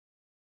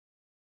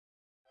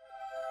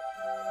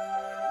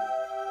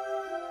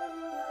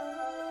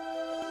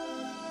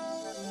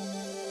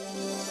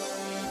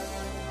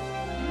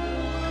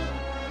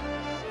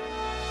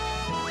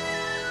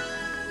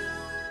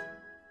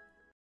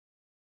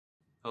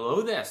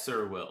Hello there,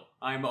 Sir Will.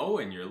 I'm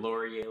Owen, your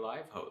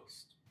LaurierLive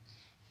host.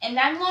 And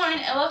I'm Lauren,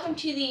 and welcome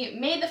to the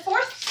May the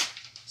 4th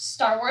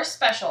Star Wars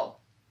special.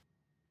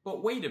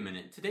 But wait a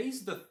minute,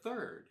 today's the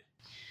 3rd.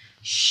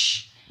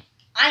 Shh!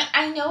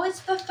 I know it's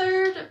the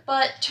 3rd,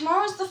 but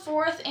tomorrow's the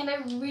 4th, and I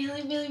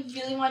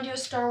really want to do a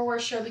Star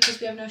Wars show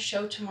because we have no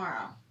show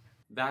tomorrow.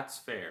 That's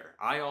fair.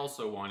 I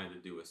also wanted to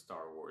do a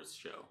Star Wars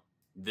show.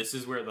 This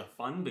is where the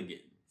fun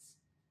begins.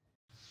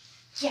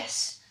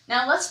 Yes!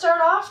 Now let's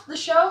start off the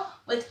show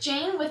with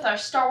Jane with our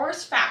Star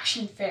Wars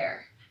Faction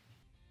Fair.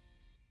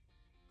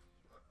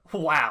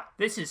 Wow,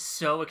 this is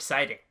so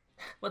exciting.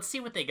 Let's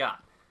see what they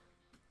got.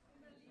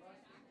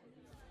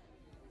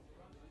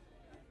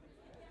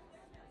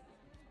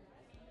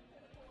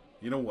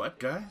 You know what,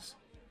 guys?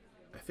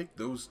 I think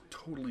those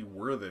totally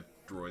were the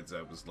droids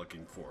I was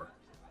looking for.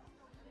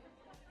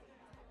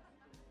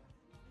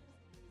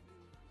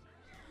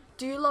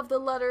 Do you love the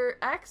letter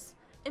X?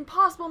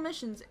 Impossible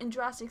missions in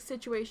drastic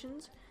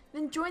situations?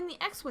 Then join the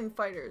X-Wing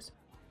fighters.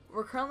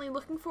 We're currently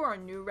looking for our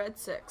new Red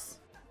 6.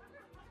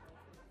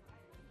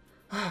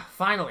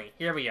 Finally,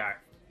 here we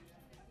are.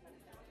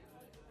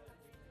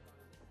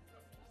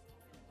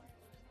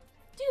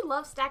 Do you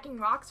love stacking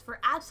rocks for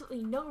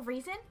absolutely no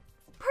reason?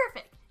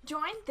 Perfect!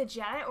 Join the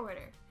Jedi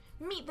Order.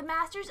 Meet the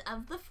Masters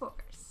of the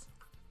Force.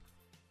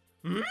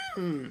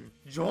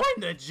 Join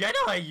the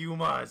Jedi, you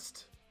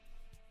must!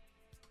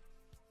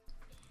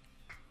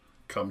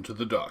 Come to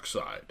the dark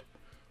side.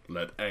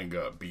 Let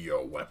anger be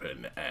your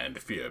weapon and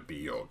fear be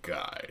your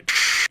guide.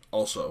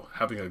 Also,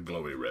 having a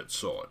glowy red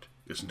sword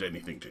isn't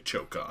anything to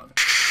choke on.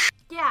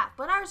 Yeah,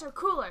 but ours are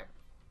cooler.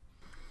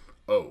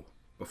 Oh,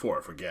 before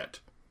I forget,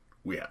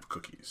 we have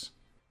cookies.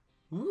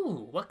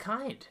 Ooh, what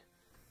kind?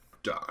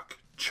 Dark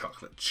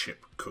chocolate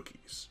chip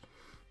cookies.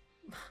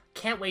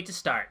 Can't wait to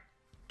start.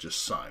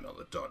 Just sign on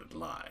the dotted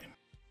line.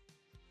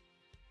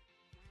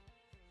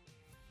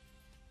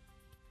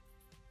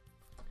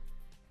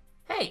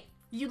 Hey,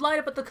 you lied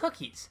about the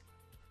cookies.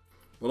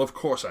 Well, of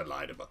course I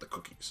lied about the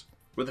cookies.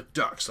 We're the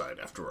dark side,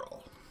 after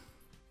all.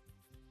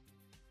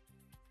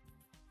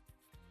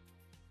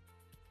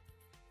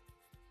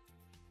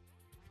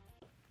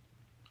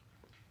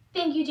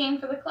 Thank you, Jane,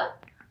 for the clip.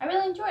 I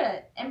really enjoyed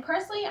it. And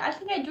personally, I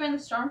think I'd join the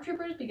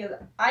Stormtroopers because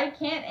I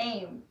can't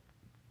aim.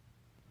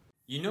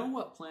 You know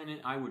what planet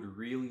I would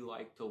really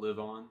like to live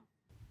on?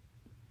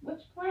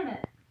 Which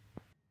planet?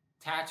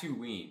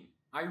 Tatooine.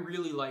 I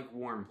really like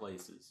warm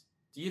places.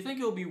 Do you think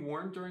it'll be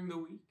warm during the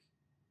week?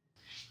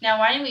 Now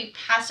why don't we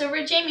pass over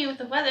to Jamie with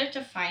the weather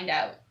to find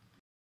out.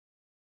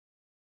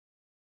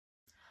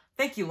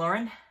 Thank you,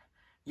 Lauren.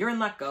 You're in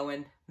luck,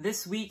 Owen.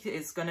 This week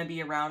is going to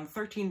be around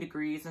 13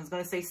 degrees, and it's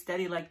going to stay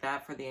steady like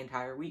that for the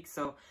entire week,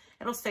 so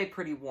it'll stay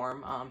pretty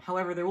warm.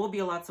 However, there will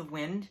be lots of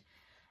wind,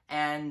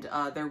 and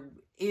there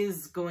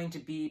is going to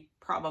be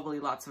probably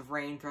lots of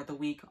rain throughout the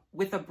week,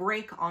 with a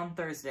break on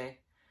Thursday.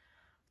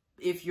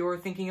 If you're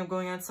thinking of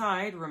going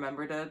outside,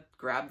 remember to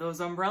grab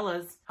those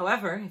umbrellas.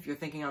 However, if you're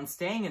thinking on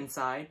staying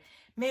inside,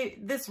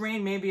 this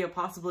rain may be a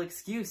possible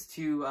excuse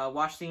to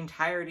watch the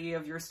entirety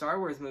of your Star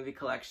Wars movie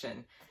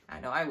collection. I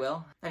know I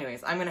will.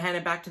 Anyways, I'm going to hand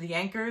it back to the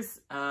anchors,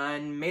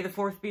 and may the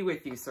 4th be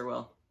with you, Sir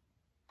Will.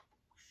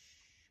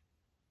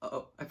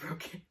 Uh-oh, I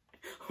broke it.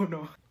 Oh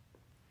no.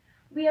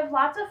 We have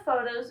lots of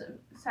photos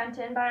sent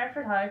in by our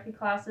photography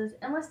classes,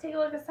 and let's take a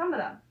look at some of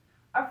them.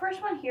 Our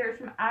first one here is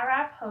from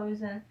Araf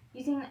Hosen,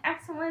 using an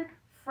excellent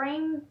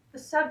frame the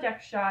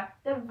subject shot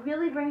that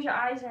really brings your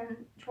eyes in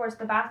towards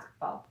the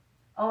basketball.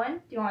 Owen,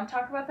 do you want to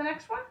talk about the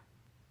next one?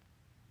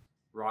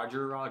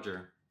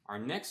 Roger. Our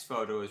next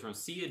photo is from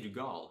Sia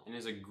Dugal and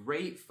is a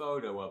great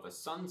photo of a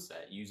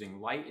sunset using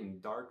light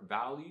and dark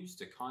values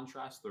to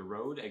contrast the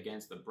road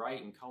against the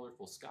bright and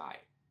colorful sky.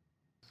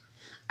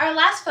 Our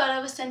last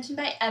photo was sent in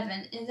by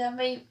Evan and is of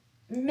a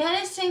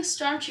menacing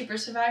stormtrooper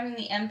surviving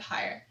the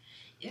Empire.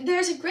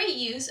 There's a great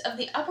use of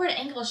the upward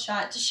angle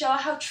shot to show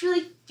how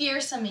truly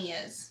fearsome he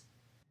is.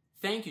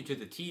 Thank you to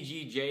the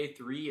TGJ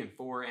 3 and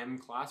 4M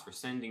class for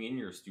sending in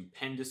your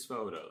stupendous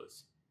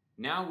photos.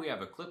 Now we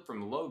have a clip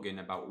from Logan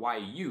about why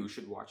you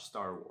should watch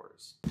Star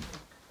Wars.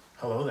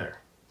 Hello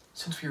there.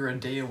 Since we are a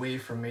day away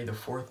from May the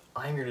 4th,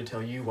 I'm here to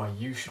tell you why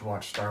you should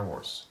watch Star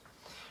Wars.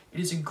 It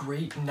is a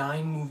great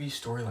 9-movie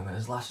storyline that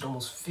has lasted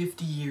almost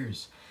 50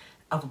 years,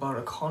 of about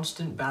a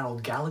constant battle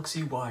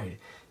galaxy-wide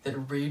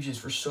that rages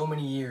for so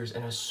many years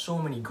and has so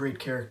many great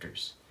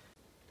characters.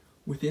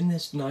 Within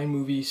this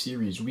 9-movie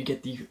series, we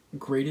get the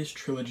greatest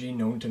trilogy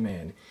known to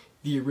man,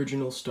 the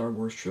original Star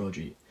Wars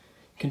trilogy,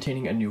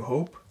 containing A New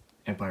Hope,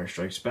 Empire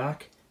Strikes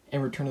Back,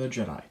 and Return of the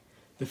Jedi,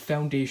 the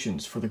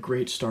foundations for the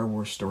great Star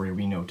Wars story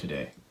we know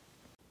today.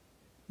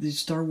 These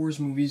Star Wars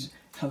movies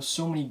have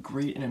so many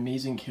great and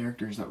amazing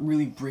characters that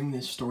really bring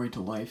this story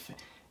to life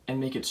and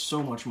make it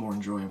so much more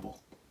enjoyable.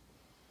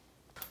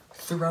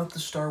 Throughout the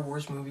Star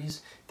Wars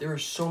movies, there are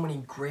so many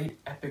great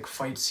epic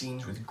fight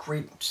scenes with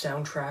great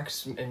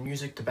soundtracks and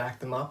music to back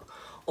them up,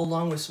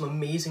 along with some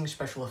amazing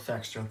special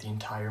effects throughout the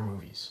entire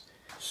movies.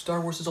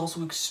 Star Wars has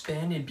also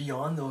expanded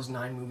beyond those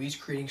 9 movies,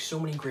 creating so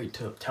many great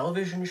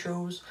television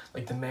shows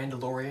like The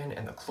Mandalorian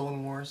and The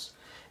Clone Wars,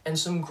 and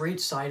some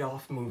great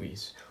side-off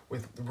movies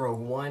with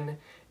Rogue One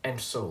and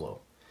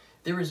Solo.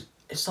 There is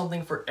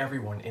something for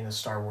everyone in the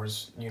Star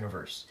Wars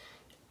universe,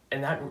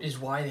 and that is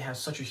why they have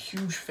such a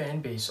huge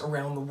fan base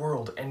around the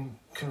world and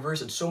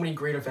converse at so many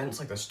great events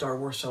like the Star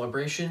Wars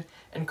Celebration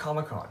and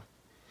Comic-Con.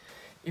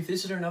 If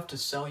this isn't enough to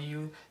sell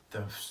you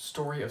the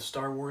story of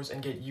Star Wars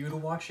and get you to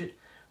watch it,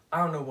 I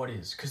don't know what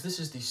is, because this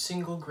is the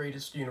single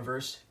greatest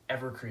universe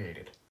ever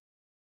created.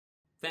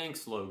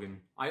 Thanks,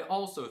 Logan. I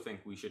also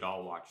think we should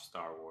all watch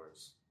Star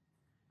Wars.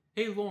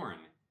 Hey, Lauren,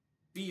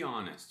 be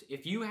honest.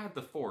 If you had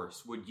the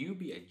Force, would you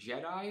be a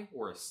Jedi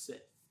or a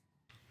Sith?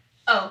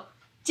 Oh,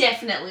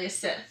 definitely a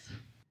Sith.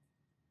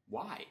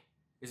 Why?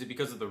 Is it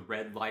because of the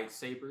red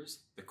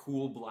lightsabers, the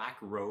cool black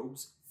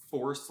robes,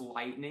 Force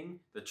lightning,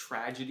 the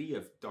tragedy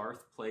of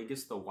Darth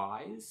Plagueis the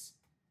Wise?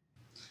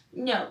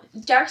 No, the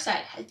dark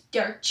side has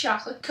dark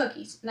chocolate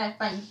cookies, and I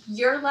find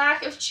your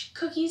lack of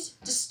cookies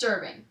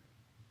disturbing.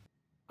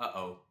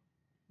 Uh-oh.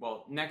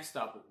 Well, next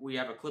up, we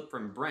have a clip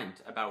from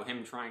Brent about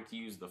him trying to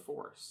use the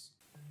Force.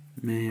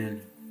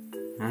 Man,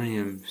 I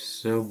am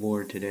so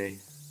bored today.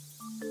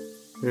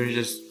 There's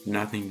just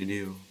nothing to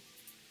do.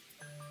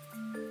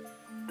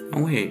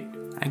 Oh wait,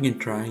 I can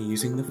try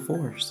using the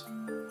Force.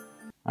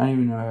 I don't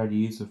even know how to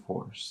use the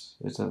Force.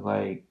 Is it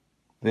like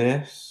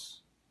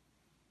this?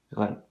 Is it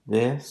like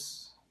this?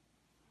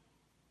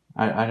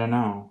 I don't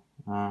know.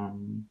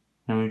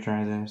 Let me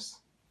try this.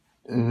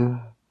 Ugh.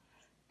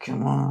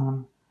 Come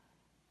on.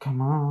 Come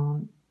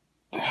on.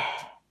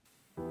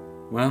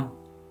 Well,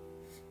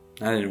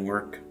 that didn't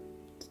work.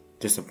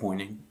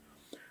 Disappointing.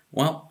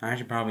 Well, I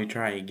should probably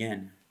try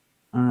again.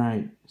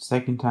 Alright,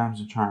 second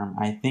time's a charm.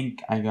 I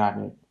think I got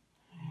it.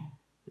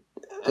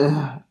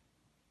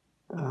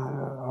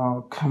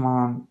 Oh, come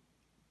on.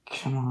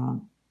 Come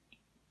on.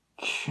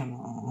 Come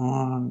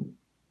on.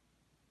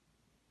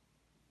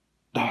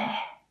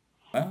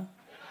 Well,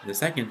 the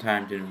second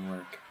time didn't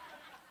work.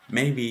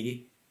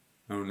 Maybe,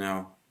 oh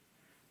no,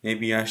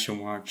 maybe I should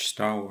watch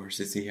Star Wars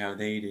to see how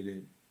they did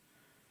it.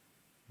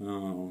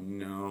 Oh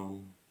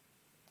no.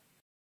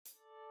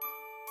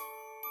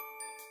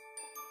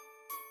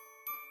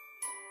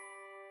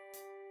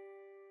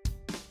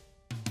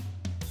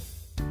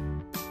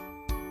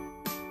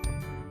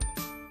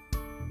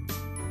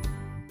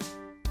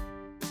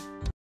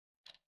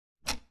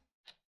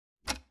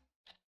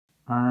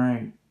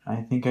 Alright, I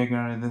think I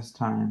got it this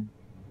time.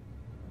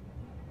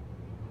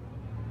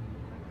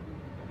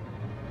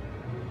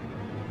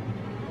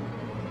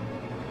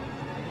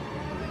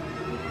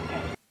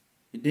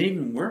 It didn't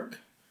even work.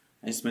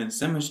 I spent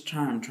so much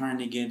time trying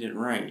to get it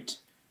right.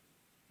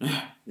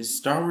 Is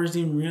Star Wars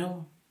even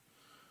real?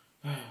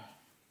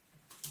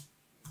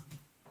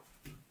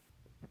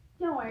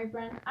 Don't worry,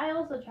 Brent. I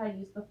also try to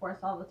use the Force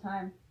all the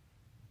time.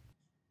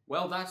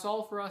 Well, that's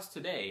all for us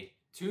today.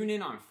 Tune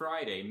in on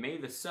Friday, May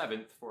the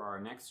 7th for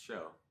our next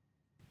show.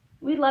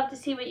 We'd love to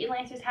see what you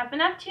Lancers have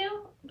been up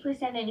to. Please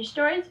send in your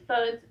stories,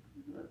 photos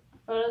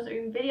or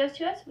even videos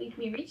to us. We can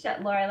be reached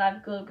at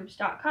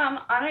LaurierLiveGlobalGroups.com,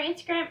 on our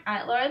Instagram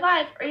at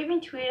LaurierLive, or even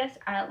tweet us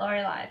at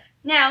LaurierLive.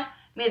 Now,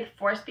 may the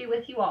Force be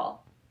with you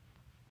all.